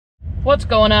What's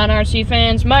going on, RC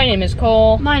fans? My name is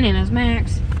Cole. My name is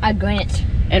Max. I'm Grant.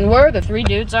 And we're the Three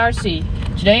Dudes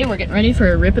RC. Today we're getting ready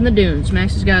for a rip in the dunes.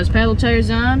 Max has got his paddle tires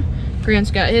on,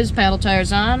 Grant's got his paddle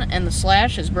tires on, and the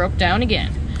Slash is broke down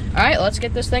again. Alright, let's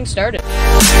get this thing started. Dude,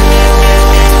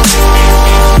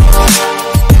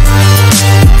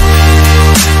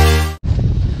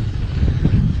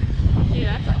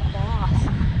 that's a boss.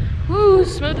 Woo,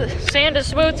 smooth. Sand is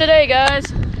smooth today,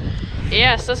 guys.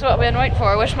 Yes, that's what we've been waiting for.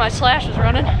 I wish my Slash was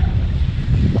running.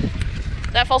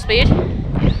 Is that full speed?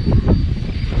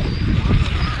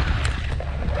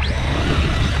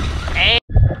 Hey,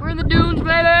 we're in the dunes,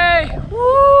 baby!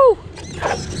 Woo!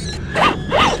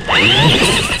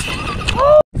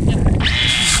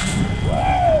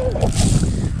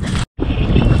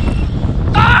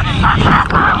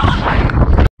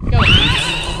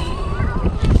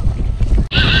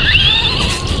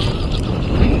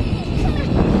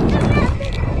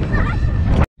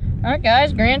 Alright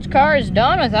guys, Grant's car is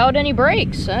done without any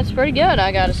brakes. That's pretty good,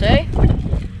 I gotta say.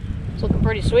 It's looking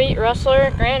pretty sweet.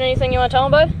 Rustler, Grant, anything you want to tell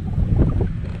him, bud?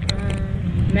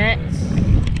 Max.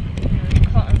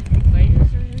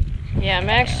 Yeah,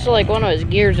 Max, like one of his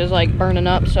gears is like burning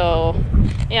up, so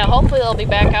yeah, hopefully they'll be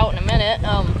back out in a minute.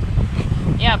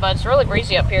 Yeah, but it's really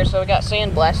breezy up here, so we got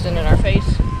sand blasting in our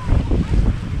face.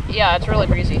 Yeah, it's really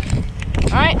breezy.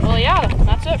 Alright, well yeah,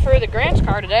 that's it for the Grant's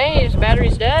car today. His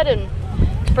battery's dead, and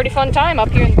pretty fun time up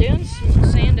here in the dunes. The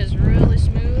sand is really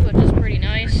smooth, which is pretty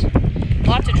nice.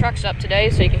 Lots of trucks up today,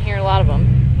 so you can hear a lot of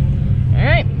them. All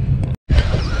right.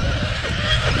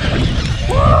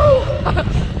 Woo!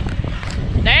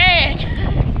 Dang!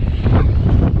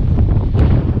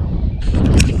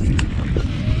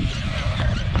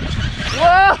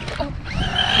 Whoa!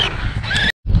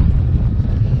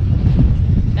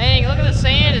 Dang, look at the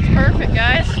sand. It's perfect,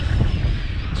 guys.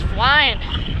 It's flying.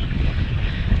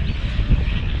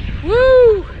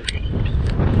 Woo!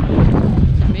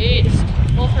 Beast.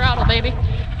 Full throttle, baby.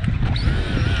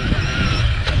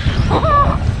 Woo!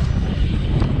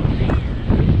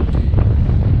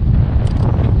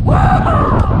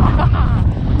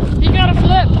 You gotta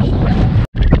flip.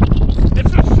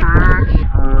 It's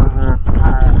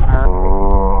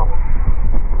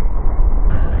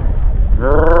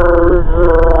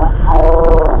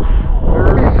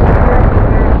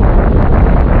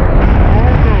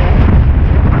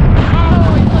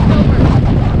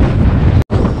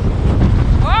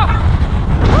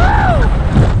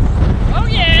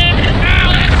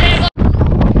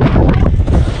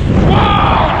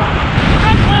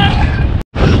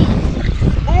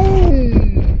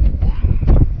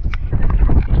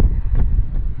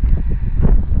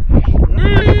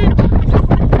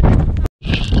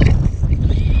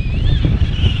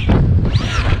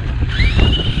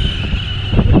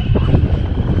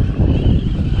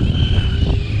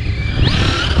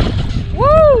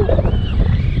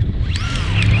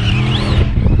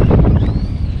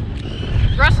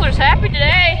a happy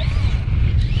today.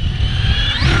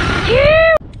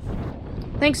 Yeah.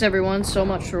 Thanks everyone so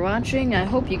much for watching. I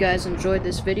hope you guys enjoyed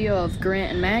this video of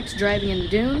Grant and Max driving in the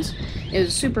dunes. It was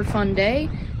a super fun day,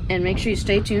 and make sure you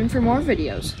stay tuned for more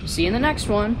videos. See you in the next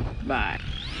one. Bye.